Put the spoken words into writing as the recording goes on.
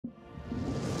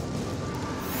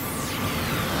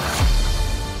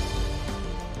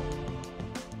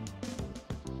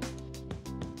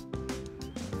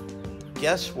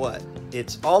guess what?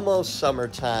 It's almost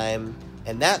summertime,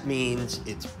 and that means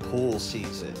it's pool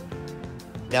season.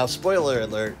 Now, spoiler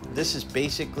alert, this is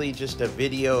basically just a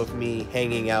video of me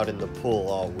hanging out in the pool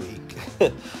all week.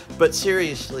 But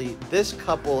seriously, this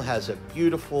couple has a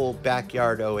beautiful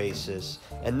backyard oasis,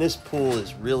 and this pool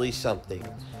is really something.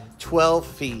 12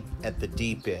 feet at the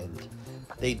deep end.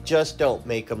 They just don't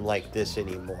make them like this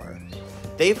anymore.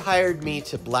 They've hired me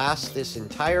to blast this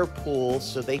entire pool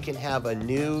so they can have a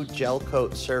new gel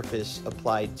coat surface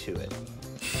applied to it.